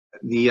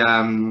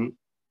Welcome,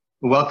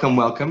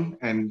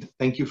 and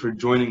thank you for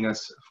joining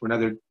us for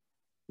another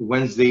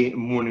Wednesday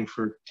morning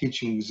for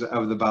teachings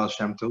of the Baal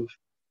Shemtov.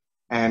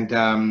 And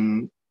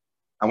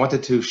I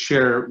wanted to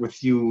share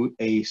with you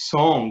a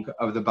song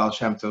of the Baal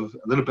Shemtov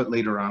a little bit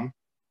later on,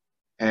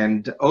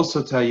 and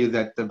also tell you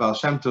that the Baal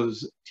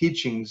Shemtov's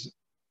teachings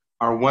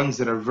are ones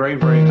that are very,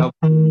 very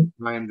helpful in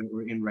the time that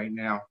we're in right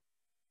now.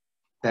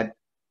 That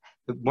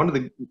one of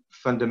the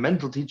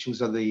fundamental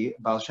teachings of the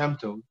Baal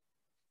Shemtov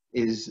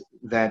is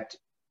that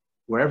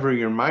wherever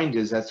your mind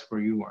is, that's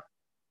where you are.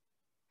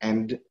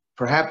 And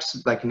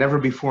perhaps like never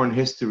before in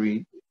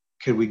history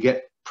could we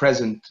get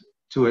present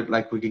to it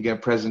like we could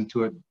get present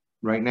to it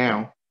right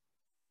now,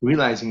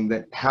 realizing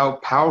that how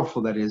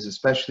powerful that is,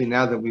 especially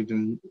now that we've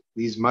been,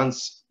 these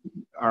months,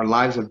 our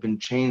lives have been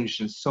changed,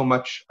 and so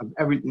much of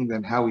everything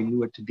that how we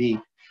knew it to be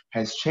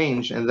has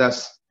changed. And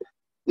thus,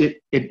 in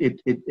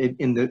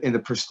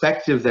the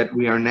perspective that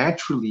we are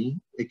naturally,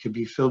 it could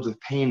be filled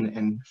with pain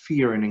and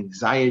fear and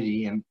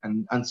anxiety and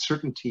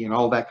uncertainty and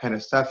all that kind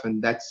of stuff.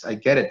 And that's, I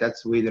get it,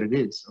 that's the way that it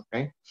is,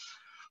 okay?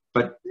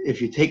 But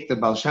if you take the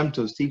Baal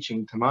Shemtov's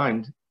teaching to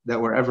mind, that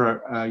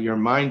wherever your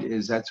mind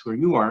is, that's where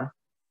you are,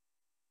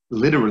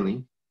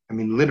 literally,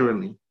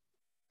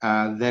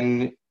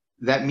 then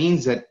that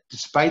means that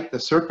despite the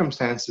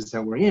circumstances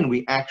that we're in,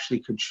 we actually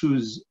could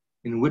choose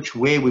in which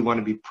way we want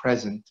to be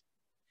present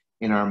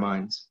in our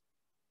minds,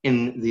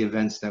 in the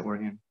events that we're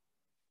in.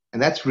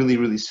 And that's really,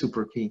 really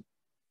super key.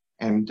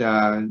 And,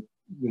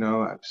 you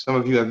know, some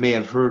of you may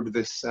have heard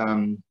this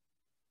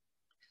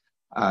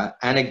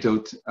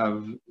anecdote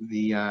of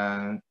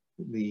the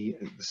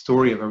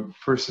story of a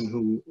person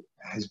who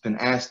has been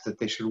asked that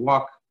they should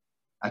walk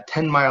a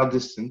 10-mile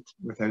distance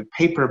with a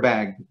paper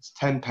bag. It's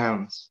 10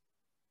 pounds.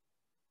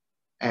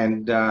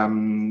 And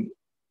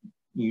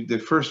the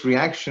first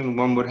reaction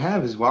one would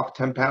have is walk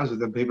 10 pounds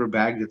with a paper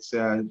bag that's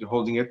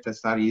holding it.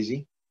 That's not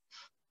easy.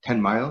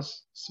 10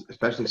 miles,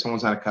 especially if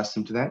someone's not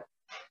accustomed to that.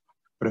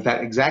 But if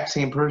that exact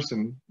same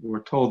person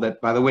were told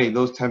that, by the way,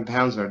 those 10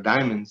 pounds are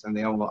diamonds and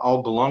they will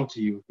all belong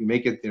to you if you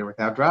make it there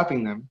without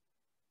dropping them,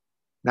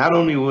 not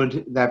only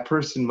would that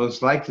person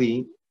most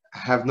likely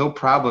have no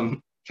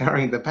problem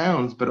carrying the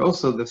pounds, but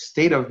also the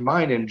state of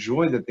mind and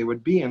joy that they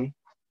would be in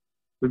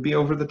would be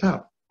over the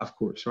top, of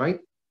course, right?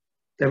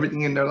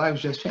 Everything in their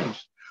lives just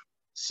changed.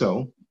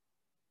 So,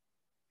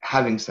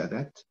 having said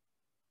that,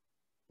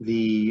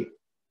 the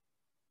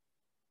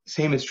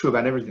same is true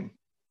about everything.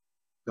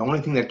 The only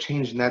thing that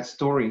changed in that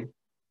story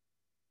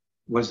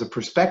was the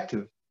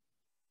perspective,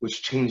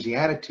 which changed the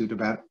attitude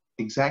about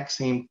the exact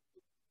same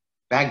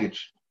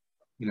baggage,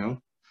 you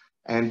know?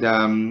 And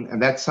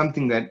that's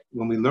something that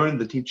when we learn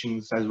the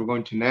teachings, as we're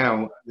going to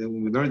now,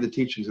 when we learn the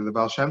teachings of the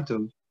Baal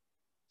Shemtov,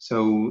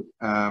 so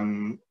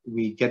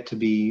we get to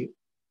be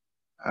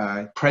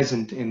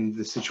present in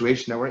the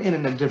situation that we're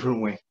in a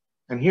different way.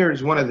 And here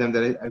is one of them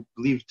that I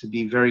believe to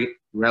be very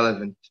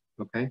relevant,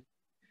 okay?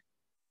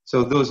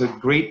 So there was a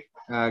great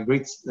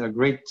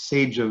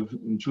sage of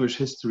in Jewish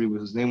history,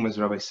 his name was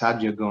Rabbi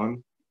Sadia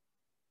Gaon.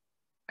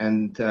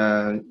 And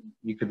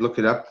you could look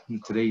it up.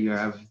 And today you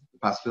have the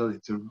possibility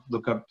to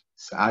look up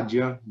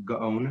Saadia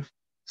Gaon.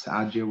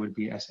 Saadia would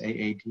be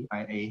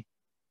S-A-A-D-I-A,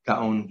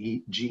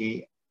 Gaon,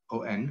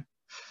 G-A-O-N.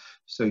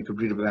 So you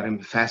could read about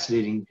him,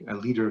 fascinating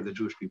leader of the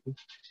Jewish people.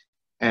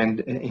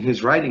 And in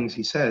his writings,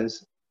 he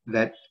says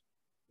that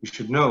you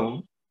should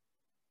know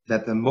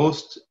that the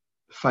most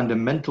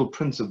fundamental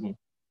principle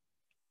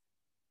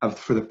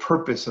for the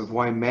purpose of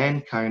why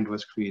mankind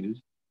was created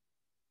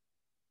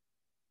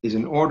is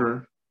in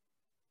order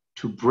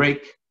to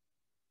break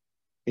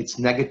its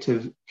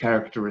negative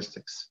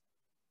characteristics,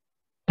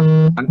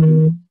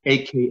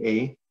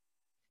 aka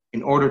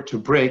in order to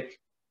break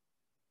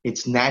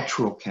its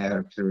natural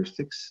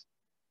characteristics.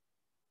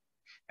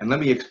 And let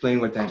me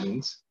explain what that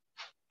means.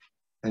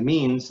 That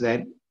means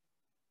that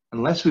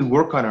unless we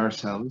work on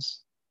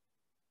ourselves,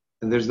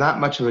 then there's not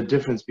much of a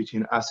difference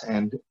between us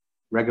and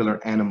regular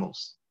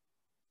animals.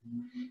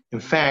 In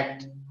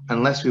fact,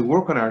 unless we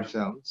work on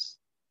ourselves,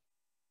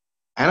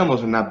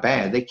 animals are not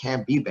bad. They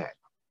can't be bad.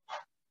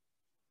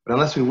 But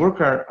unless we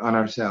work on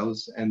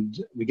ourselves and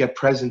we get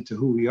present to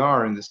who we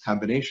are in this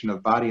combination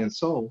of body and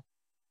soul,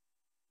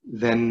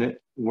 then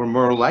we're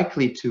more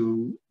likely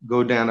to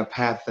go down a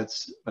path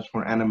that's much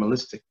more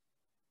animalistic.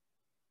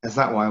 That's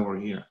not why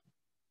we're here.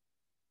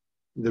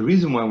 The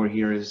reason why we're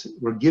here is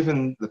we're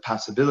given the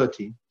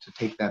possibility to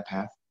take that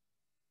path,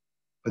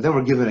 but then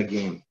we're given a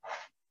game,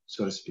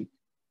 so to speak.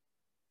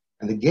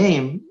 And the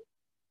game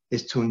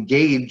is to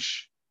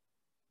engage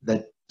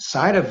that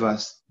side of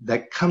us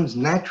that comes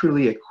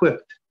naturally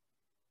equipped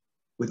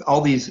with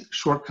all these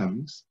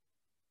shortcomings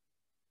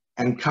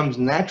and comes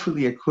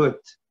naturally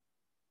equipped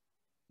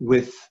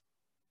with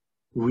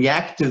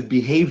reactive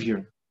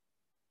behavior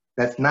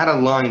that's not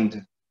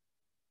aligned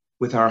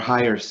with our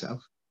higher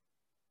self.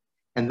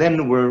 And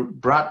then we're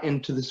brought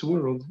into this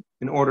world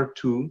in order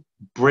to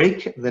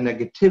break the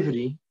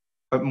negativity,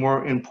 but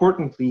more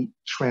importantly,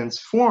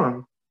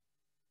 transform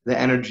the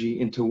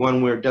energy into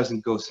one where it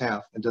doesn't go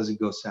south, it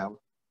doesn't go sour.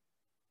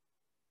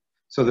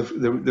 So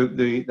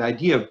the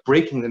idea of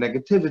breaking the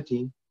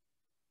negativity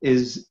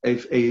is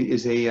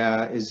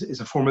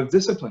a form of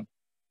discipline.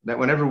 That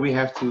whenever we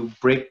have to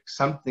break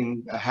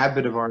something, a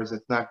habit of ours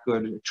that's not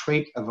good, a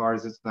trait of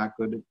ours that's not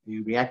good, a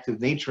reactive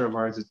nature of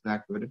ours that's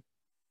not good,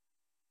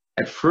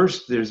 at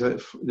first there's a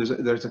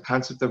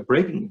concept of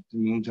breaking it. It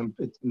means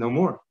it's no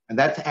more. And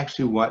that's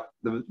actually what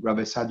the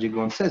Rabbi Saadia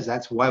Gaon says.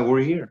 That's why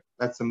we're here.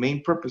 That's the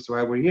main purpose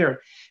why we're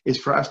here, is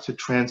for us to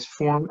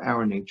transform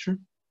our nature.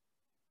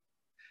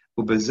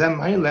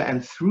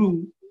 And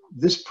through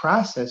this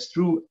process,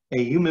 through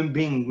a human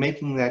being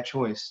making that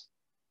choice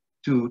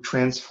to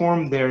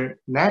transform their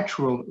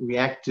natural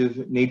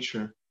reactive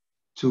nature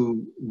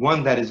to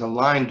one that is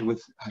aligned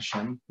with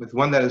Hashem, with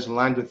one that is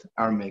aligned with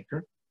our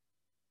Maker.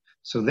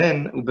 So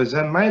then, he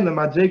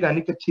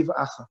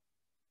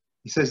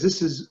says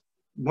this is,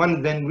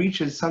 one then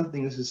reaches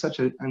something, this is such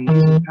an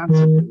interesting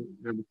concept,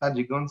 Rabbi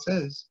Saadia Gaon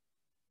says.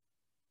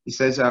 He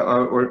says,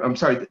 I'm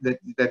sorry,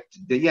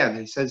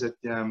 he says that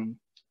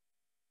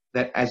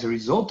that as a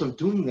result of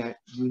doing that,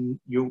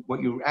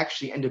 what you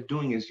actually end up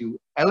doing is you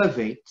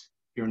elevate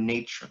your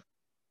nature,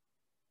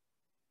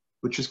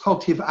 which is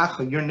called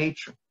tiv'acha, your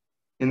nature,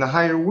 in the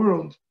higher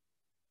world,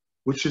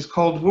 which is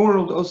called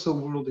world. Also,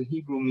 world in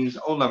Hebrew means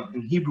olam.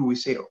 In Hebrew, we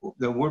say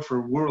the word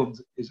for world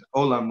is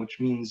olam, which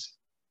means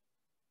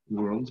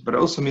world, but it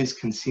also means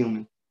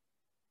concealment.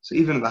 So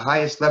even at the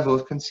highest level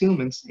of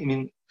concealments, I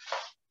mean,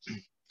 a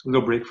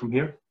little break from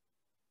here.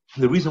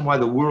 The reason why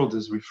the world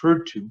is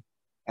referred to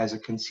as a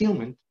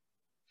concealment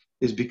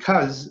is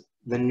because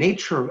the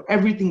nature of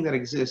everything that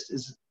exists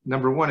is,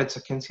 number one, it's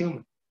a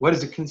concealment. What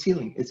is it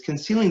concealing? It's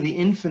concealing the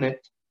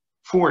infinite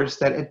force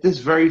that at this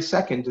very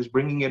second is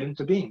bringing it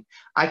into being.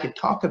 I could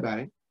talk about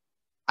it.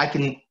 I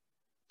can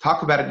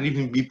talk about it and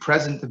even be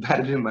present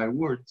about it in my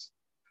words.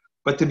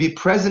 But to be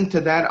present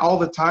to that all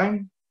the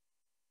time,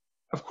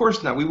 of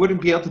course not. We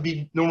wouldn't be able to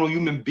be normal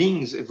human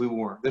beings if we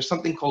were. There's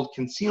something called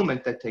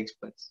concealment that takes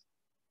place.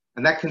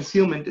 And that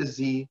concealment is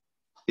the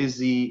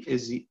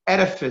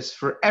edifice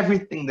for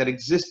everything that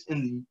exists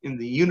in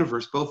the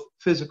universe, both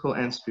physical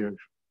and spiritual.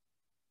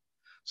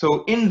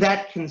 So in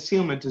that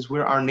concealment is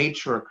where our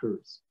nature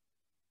occurs.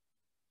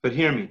 But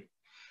hear me,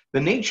 the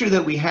nature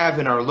that we have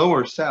in our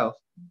lower self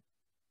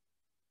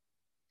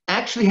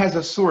actually has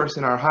a source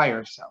in our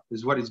higher self,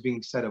 is what is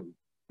being said of it.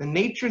 The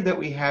nature that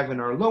we have in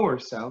our lower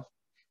self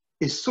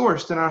is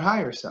sourced in our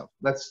higher self.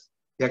 Let's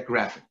get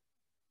graphic.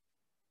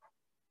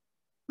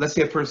 Let's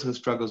say a person who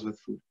struggles with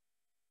food.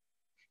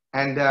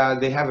 And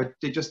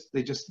they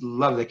just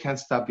love, they can't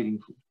stop eating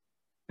food.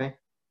 Okay?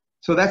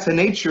 So that's a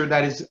nature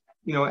that is,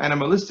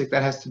 animalistic.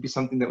 That has to be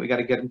something that we got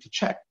to get into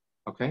check.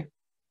 Okay?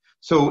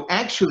 So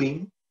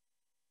actually,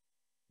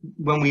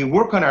 when we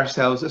work on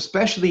ourselves,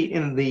 especially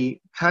in the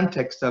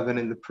context of and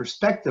in the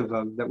perspective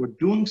of that we're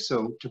doing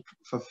so to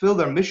fulfill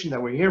our mission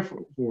that we're here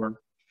for,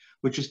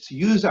 which is to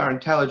use our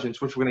intelligence,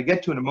 which we're going to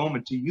get to in a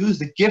moment, to use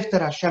the gift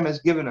that Hashem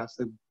has given us,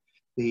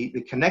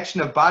 the connection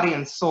of body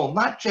and soul,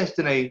 not just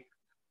in a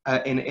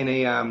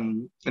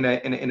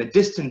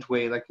distant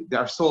way, like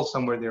our soul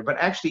somewhere there, but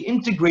actually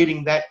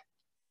integrating that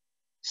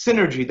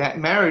synergy, that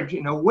marriage,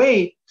 in a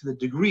way to the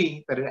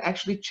degree that it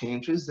actually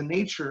changes the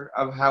nature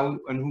of how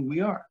and who we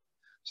are.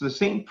 So the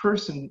same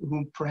person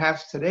who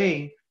perhaps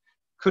today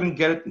couldn't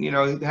get it, he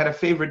had a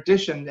favorite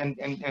dish and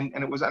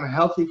it was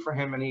unhealthy for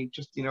him and he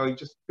just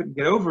couldn't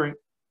get over it,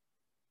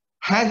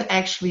 has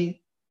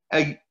actually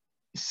a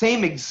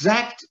same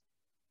exact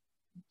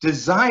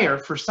desire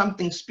for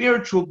something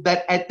spiritual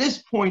that at this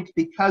point,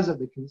 because of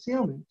the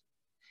concealment,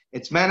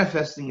 it's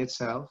manifesting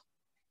itself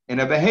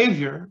in a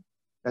behavior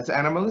that's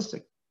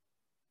animalistic.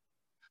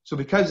 So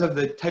because of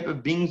the type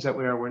of beings that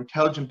we're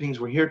intelligent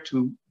beings, we're here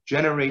to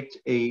generate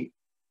a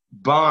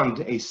bond,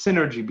 a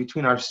synergy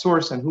between our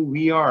source and who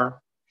we are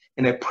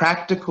in a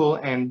practical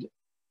and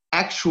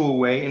actual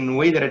way, in a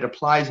way that it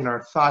applies in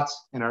our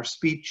thoughts, in our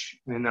speech,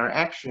 and in our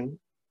action.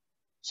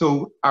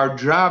 So our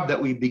job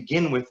that we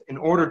begin with in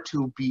order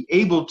to be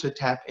able to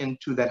tap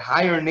into that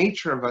higher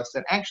nature of us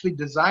that actually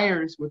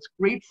desires what's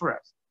great for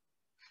us,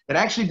 that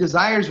actually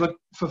desires what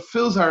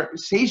fulfills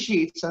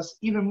satiates us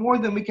even more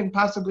than we can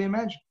possibly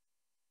imagine.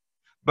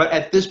 But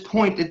at this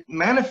point, it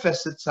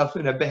manifests itself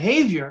in a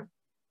behavior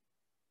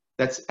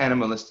that's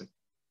animalistic.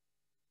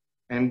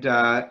 And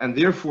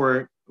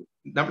therefore,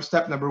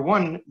 step number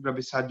one,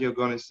 Rabbi Saadia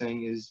Gaon is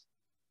saying, is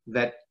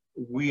that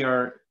we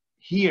are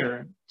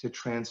here to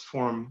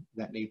transform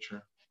that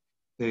nature.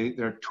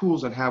 There are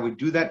tools on how we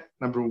do that.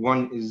 Number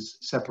one is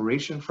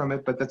separation from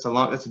it, but that's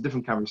a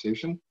different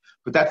conversation.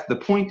 But that's the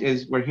point,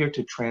 is we're here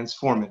to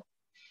transform it.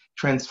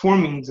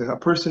 Transforming a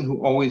person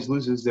who always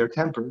loses their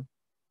temper,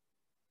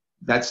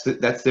 that's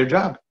their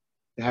job.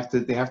 They have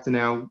to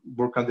now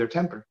work on their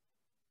temper.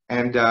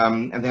 And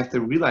they have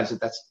to realize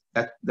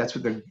that that's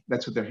what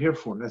they're here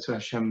for. That's what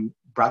Hashem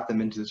brought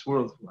them into this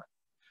world for.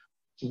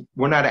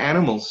 We're not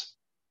animals.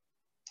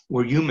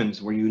 We're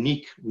humans. We're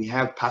unique. We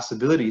have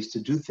possibilities to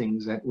do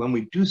things that when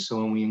we do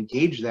so and we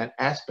engage that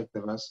aspect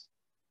of us,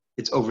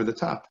 it's over the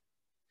top.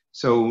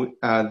 So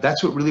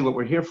that's what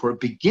we're here for. It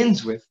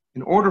begins with,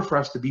 in order for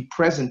us to be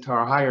present to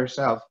our higher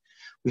self,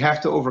 we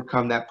have to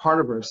overcome that part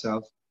of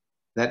ourselves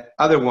that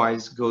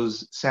otherwise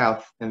goes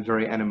south and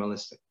very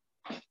animalistic.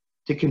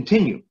 To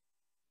continue,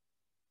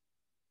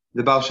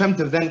 the Baal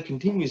Shemtov then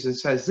continues and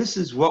says, this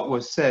is what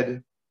was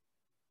said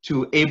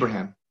to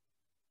Abraham.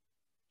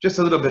 Just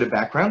a little bit of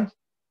background.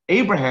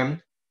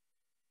 Abraham,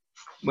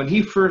 when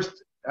he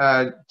first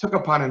took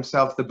upon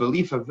himself the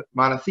belief of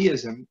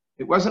monotheism,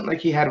 it wasn't like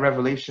he had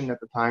revelation at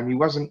the time. He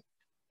wasn't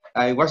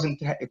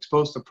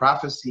exposed to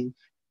prophecy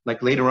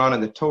like later on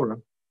in the Torah.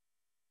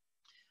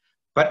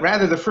 But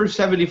rather, the first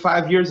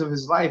 75 years of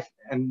his life,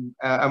 and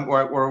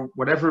or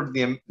whatever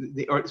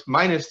or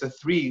minus the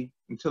 3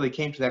 until he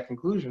came to that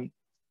conclusion,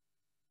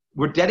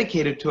 were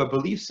dedicated to a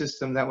belief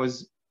system that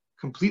was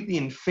completely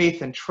in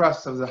faith and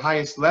trust of the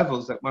highest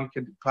levels that one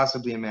could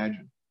possibly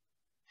imagine.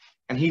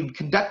 And he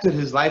conducted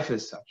his life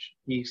as such.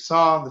 He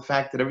saw the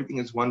fact that everything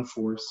is one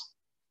force,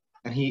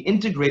 and he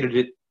integrated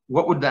it.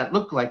 What would that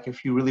look like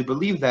if you really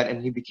believed that?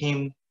 And he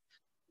became,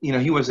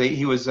 he was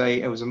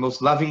a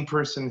most loving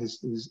person.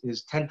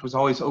 His tent was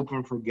always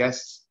open for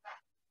guests.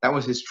 That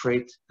was his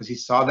trait, because he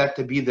saw that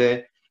to be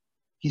the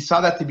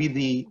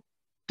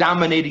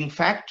dominating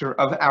factor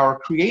of our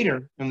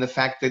Creator, and the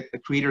fact that the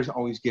Creator is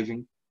always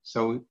giving.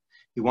 So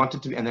he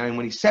wanted to be, and then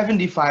when he's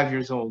 75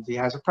 years old, he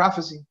has a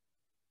prophecy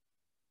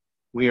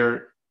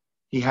where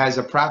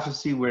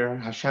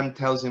Hashem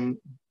tells him,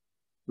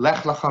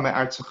 Lech lecha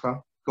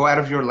me'artzecha, go out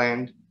of your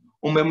land,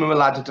 and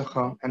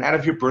out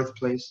of your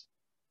birthplace,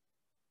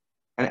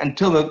 and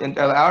until the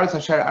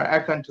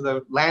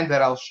land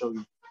that I'll show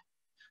you.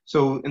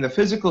 So in the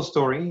physical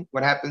story,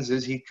 what happens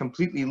is he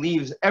completely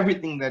leaves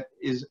everything that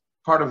is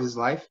part of his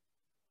life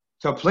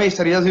to a place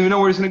that he doesn't even know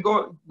where he's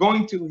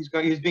going to.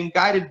 He's being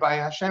guided by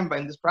Hashem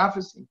in this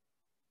prophecy.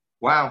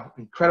 Wow,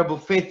 incredible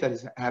faith that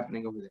is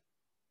happening over there.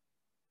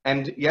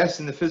 And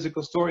yes, in the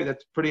physical story,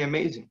 that's pretty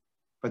amazing.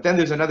 But then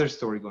there's another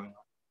story going on.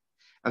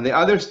 And the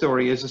other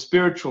story is a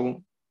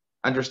spiritual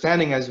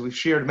understanding, as we've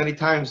shared many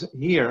times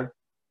here,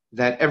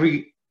 that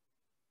every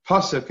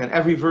pasuk and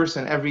every verse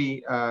and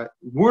every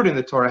word in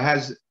the Torah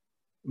has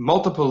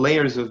multiple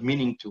layers of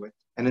meaning to it.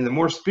 And in the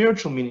more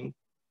spiritual meaning,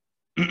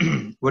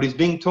 what is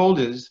being told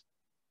is,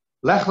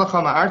 Lech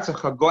lecha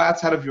ma'artzecha, go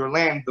outside of your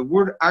land. The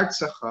word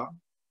artzecha,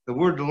 the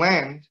word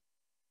land,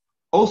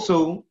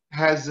 also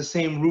has the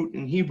same root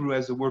in Hebrew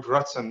as the word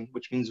ratzon,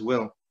 which means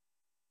will.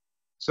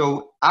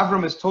 So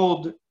Avram is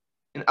told,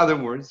 in other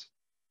words,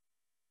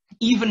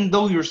 even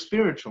though you're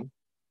spiritual,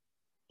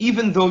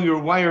 even though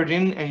you're wired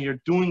in and you're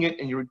doing it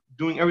and you're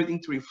doing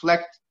everything to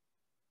reflect,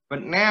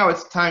 but now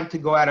it's time to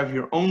go out of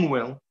your own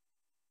will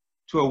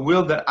to a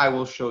will that I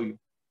will show you.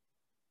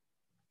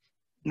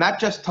 Not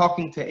just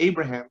talking to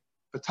Abraham,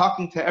 but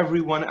talking to every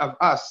one of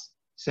us,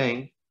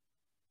 saying,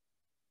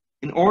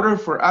 in order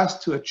for us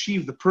to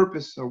achieve the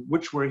purpose of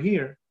which we're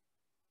here,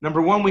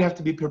 number one, we have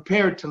to be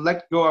prepared to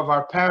let go of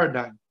our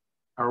paradigm,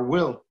 our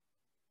will.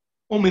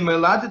 The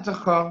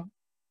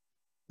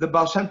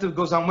Baal Shemtov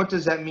goes on, what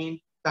does that mean?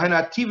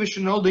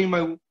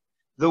 The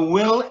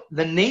will,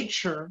 the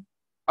nature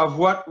of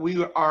what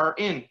we are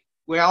in.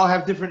 We all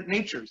have different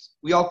natures.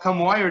 We all come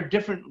wired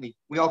differently.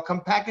 We all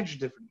come packaged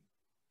differently.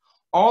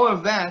 All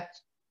of that,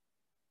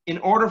 in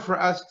order for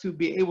us to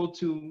be able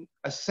to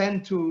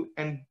ascend to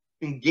and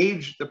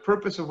engage the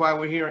purpose of why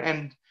we're here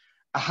and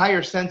a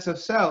higher sense of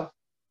self,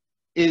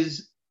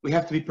 is we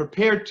have to be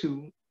prepared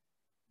to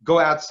go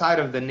outside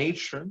of the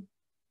nature.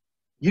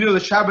 The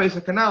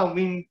Shabbat Canal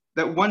mean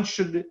that one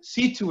should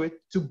see to it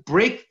to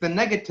break the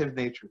negative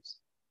natures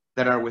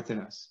that are within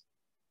us.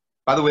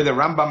 By the way, the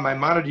Rambam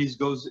Maimonides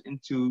goes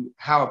into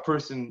how a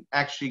person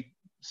actually,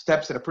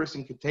 steps that a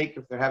person could take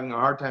if they're having a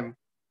hard time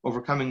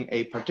overcoming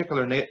a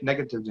particular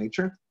negative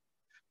nature.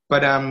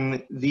 But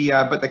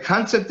the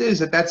concept is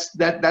that's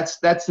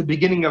the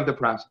beginning of the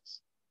process.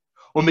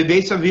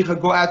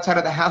 Go outside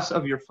of the house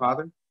of your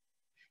father.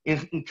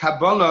 In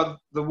Kabbalah,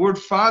 the word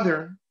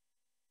father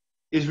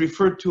is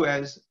referred to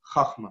as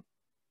Chachma.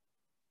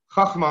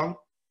 Chachma,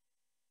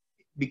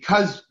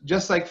 because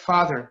just like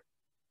father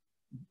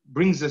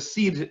brings a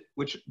seed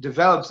which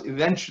develops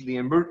eventually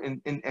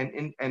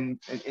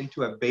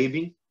into a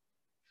baby,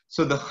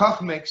 so the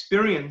Chachma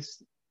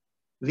experience,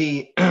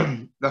 the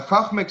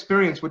Chachma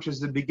experience, which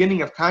is the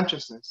beginning of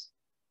consciousness,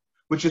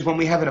 which is when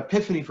we have an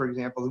epiphany, for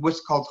example,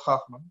 what's called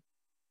Chachma.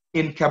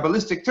 In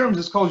Kabbalistic terms,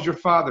 it's called your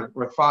father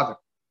or father.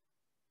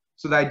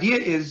 So the idea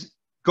is,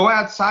 go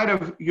outside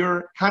of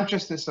your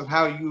consciousness of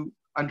how you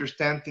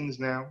understand things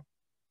now.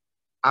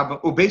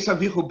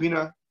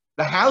 The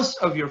house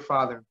of your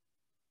father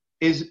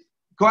is,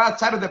 go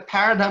outside of the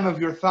paradigm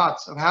of your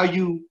thoughts, of how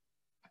you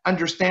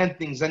understand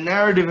things, the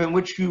narrative in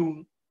which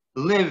you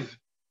live.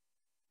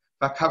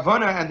 The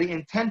kavana and the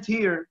intent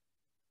here,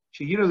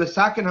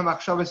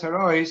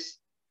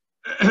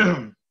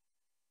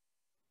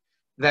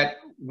 that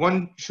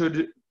one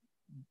should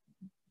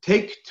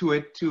take to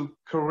it to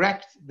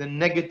correct the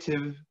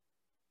negative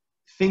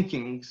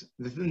thinkings,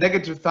 the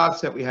negative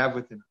thoughts that we have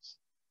within us.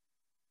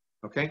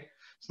 Okay?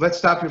 So let's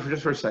stop here for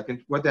just for a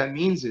second. What that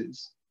means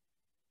is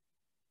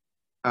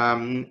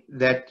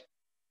that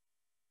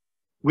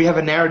we have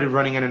a narrative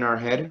running in our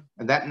head,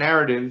 and that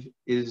narrative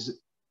is,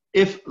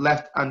 if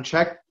left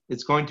unchecked,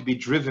 it's going to be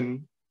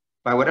driven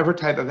by whatever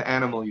type of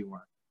animal you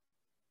are.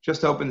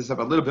 Just to open this up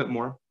a little bit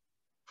more,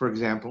 for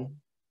example,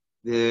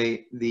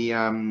 the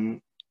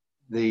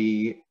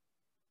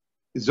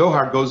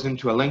Zohar goes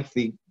into a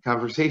lengthy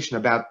conversation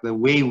about the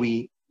way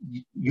we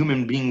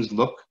human beings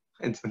look.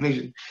 It's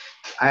amazing.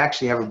 I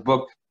actually have a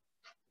book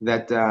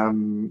that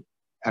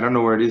I don't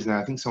know where it is now.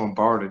 I think someone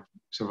borrowed it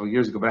several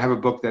years ago, but I have a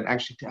book that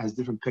actually has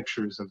different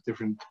pictures of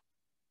different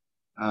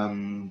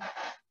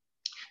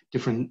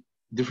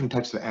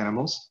types of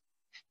animals,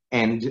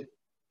 and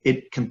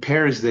it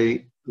compares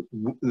the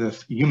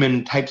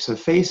human types of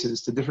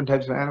faces to different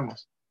types of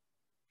animals.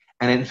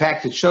 And in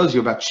fact, it shows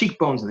you about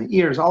cheekbones and the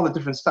ears, all the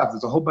different stuff.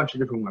 There's a whole bunch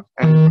of different ones.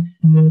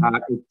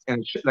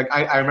 And like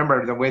I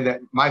remember the way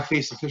that my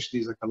face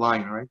officially is like a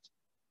lion, right?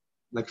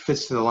 Like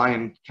fits to the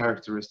lion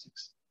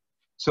characteristics.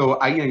 So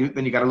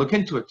then you got to look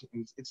into it.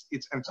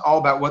 It's all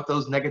about what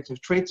those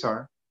negative traits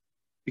are,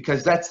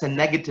 because that's the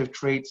negative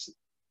traits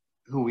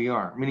who we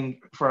are. Meaning,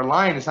 for a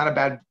lion, it's not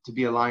bad to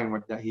be a lion,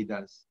 what he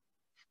does.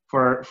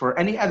 For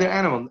any other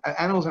animal,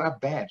 animals are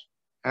not bad.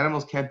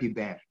 Animals can't be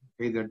bad.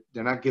 Okay?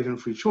 They're not given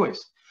free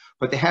choice,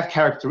 but they have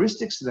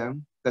characteristics to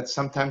them that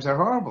sometimes are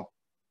horrible.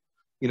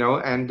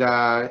 And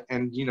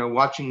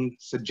watching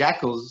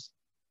jackals,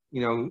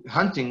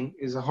 hunting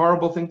is a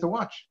horrible thing to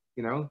watch.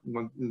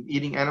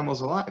 Eating animals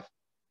alive.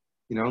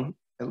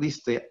 At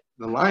least the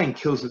lion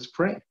kills its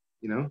prey.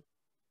 At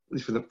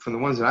least from the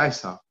ones that I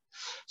saw.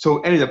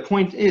 So anyway, the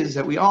point is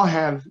that we all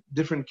have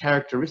different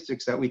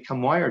characteristics that we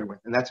come wired with,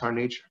 and that's our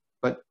nature.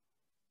 But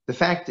the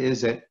fact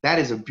is that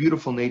is a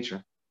beautiful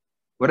nature.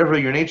 Whatever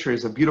your nature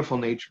is, a beautiful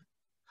nature.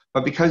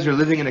 But because you're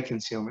living in a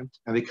concealment,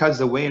 and because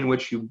the way in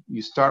which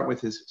you start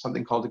with is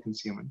something called a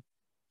concealment,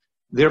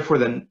 therefore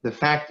then the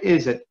fact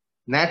is that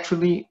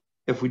naturally,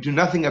 if we do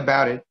nothing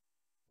about it,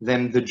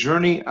 then the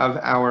journey of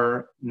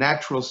our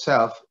natural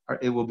self,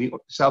 it will be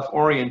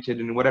self-oriented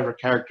in whatever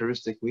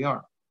characteristic we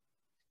are.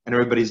 And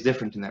everybody's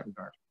different in that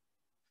regard.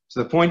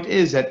 So the point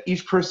is that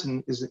each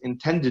person is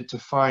intended to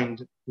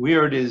find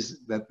where it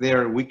is that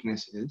their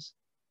weakness is,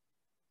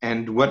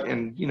 and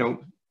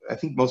I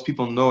think most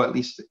people know, at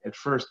least at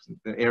first,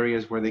 the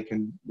areas where they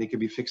could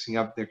be fixing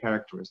up their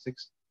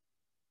characteristics.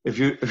 If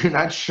you're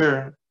not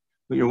sure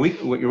what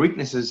your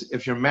weakness is,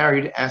 if you're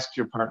married, ask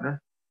your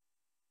partner,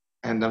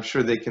 and I'm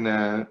sure they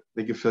can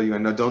fill you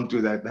in. No, don't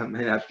do that. That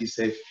may not be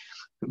safe.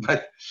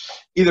 But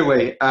either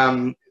way,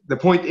 the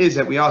point is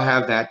that we all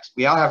have that.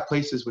 We all have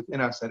places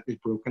within us that is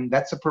broken.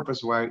 That's the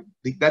purpose why.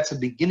 That's the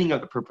beginning of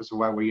the purpose of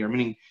why we're here.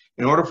 Meaning,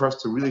 in order for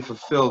us to really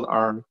fulfill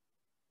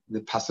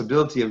the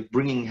possibility of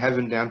bringing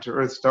heaven down to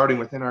earth, starting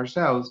within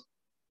ourselves,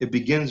 it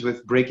begins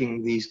with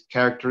breaking these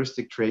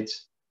characteristic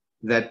traits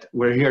that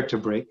we're here to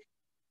break.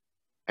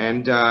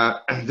 And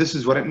this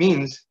is what it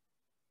means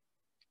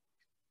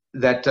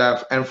that,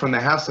 and from the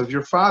house of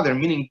your father,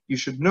 meaning you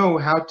should know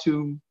how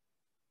to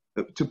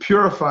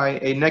purify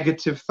a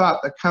negative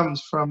thought that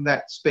comes from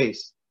that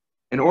space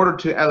in order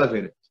to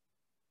elevate it.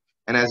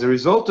 And as a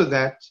result of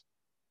that,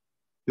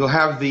 you'll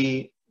have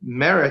the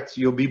merit,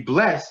 you'll be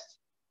blessed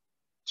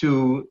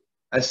to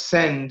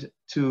ascend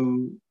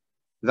to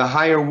the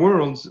higher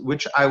worlds,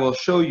 which I will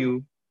show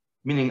you,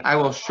 meaning I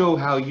will show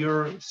how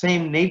your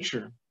same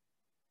nature,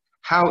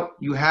 how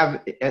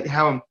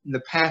in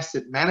the past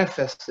it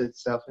manifested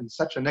itself in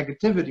such a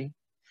negativity.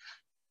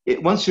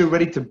 Once you're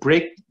ready to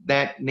break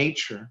that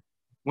nature,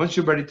 once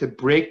you're ready to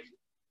break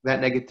that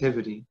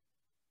negativity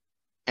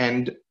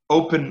and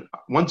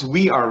once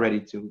we are ready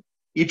to,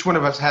 each one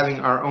of us having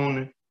our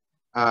own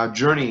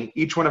journey,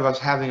 each one of us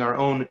having our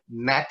own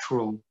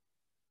natural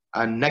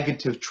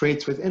negative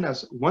traits within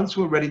us, once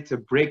we're ready to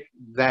break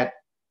that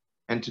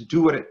and to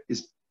do what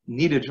is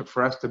needed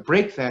for us to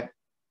break that,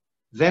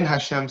 then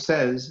Hashem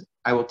says,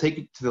 I will take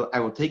you to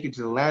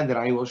the land that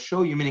I will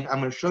show you, meaning I'm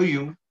going to show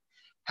you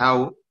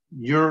how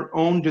your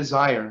own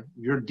desire,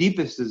 your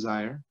deepest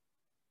desire,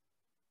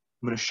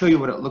 I'm going to show you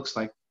what it looks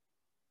like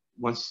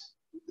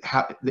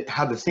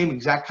how the same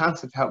exact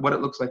concept, what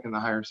it looks like in the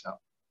higher self.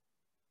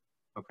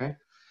 Okay?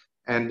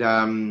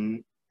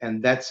 And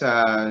that's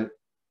a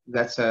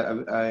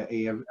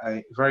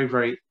very,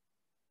 very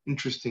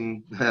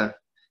interesting, a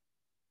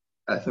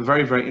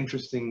very, very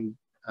interesting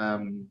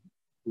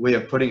way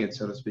of putting it,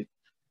 so to speak.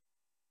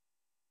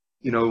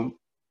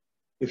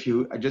 If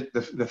you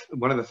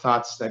one of the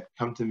thoughts that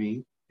come to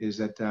me is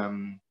that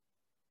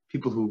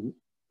people who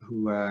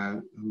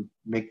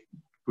make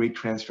great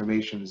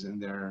transformations in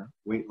their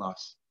weight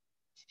loss,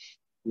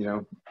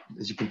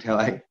 as you can tell,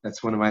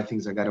 that's one of my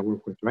things I got to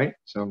work with, right?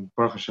 So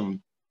Baruch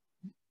Hashem,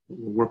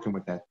 we're working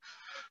with that.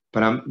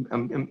 But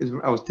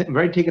I was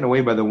very taken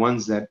away by the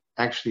ones that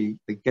actually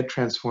they get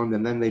transformed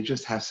and then they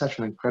just have such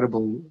an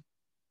incredible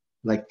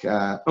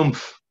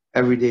oomph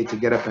every day to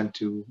get up and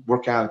to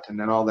work out and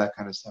then all that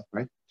kind of stuff,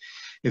 right?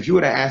 If you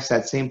would have asked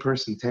that same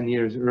person 10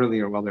 years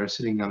earlier while they were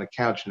sitting on the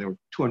couch and they were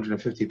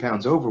 250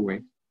 pounds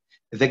overweight,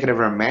 if they could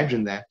ever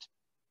imagine that,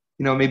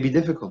 it may be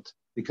difficult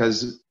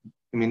because,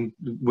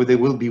 would they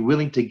will be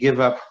willing to give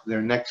up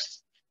their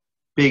next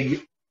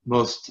big,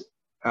 most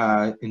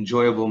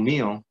enjoyable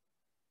meal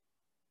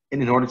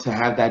in order to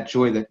have that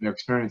joy that they're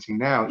experiencing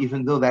now,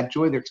 even though that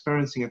joy they're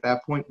experiencing at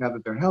that point, now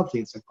that they're healthy,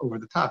 it's like over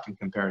the top in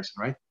comparison,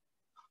 right?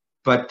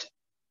 But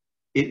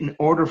in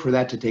order for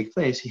that to take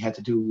place, he had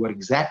to do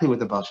exactly what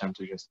the Baal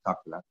Shemtov just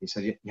talked about. He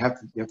said you have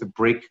to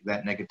break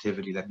that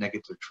negativity, that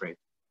negative trait.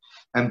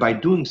 And by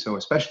doing so,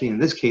 especially in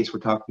this case we're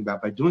talking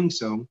about, by doing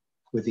so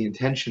with the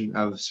intention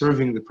of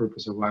serving the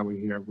purpose of why we're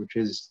here, which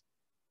is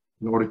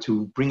in order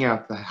to bring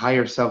out the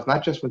higher self,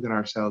 not just within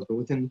ourselves, but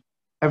within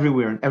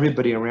everywhere and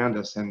everybody around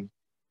us, and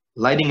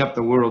lighting up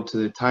the world to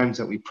the times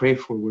that we pray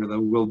for, where there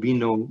will be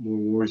no more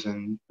wars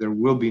and there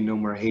will be no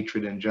more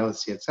hatred and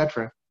jealousy,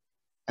 etc.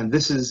 And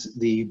this is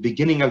the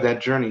beginning of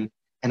that journey,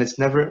 and it's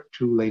never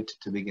too late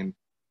to begin.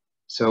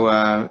 So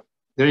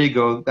there you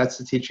go. That's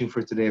the teaching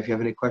for today. If you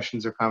have any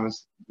questions or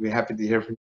comments, we're happy to hear from you.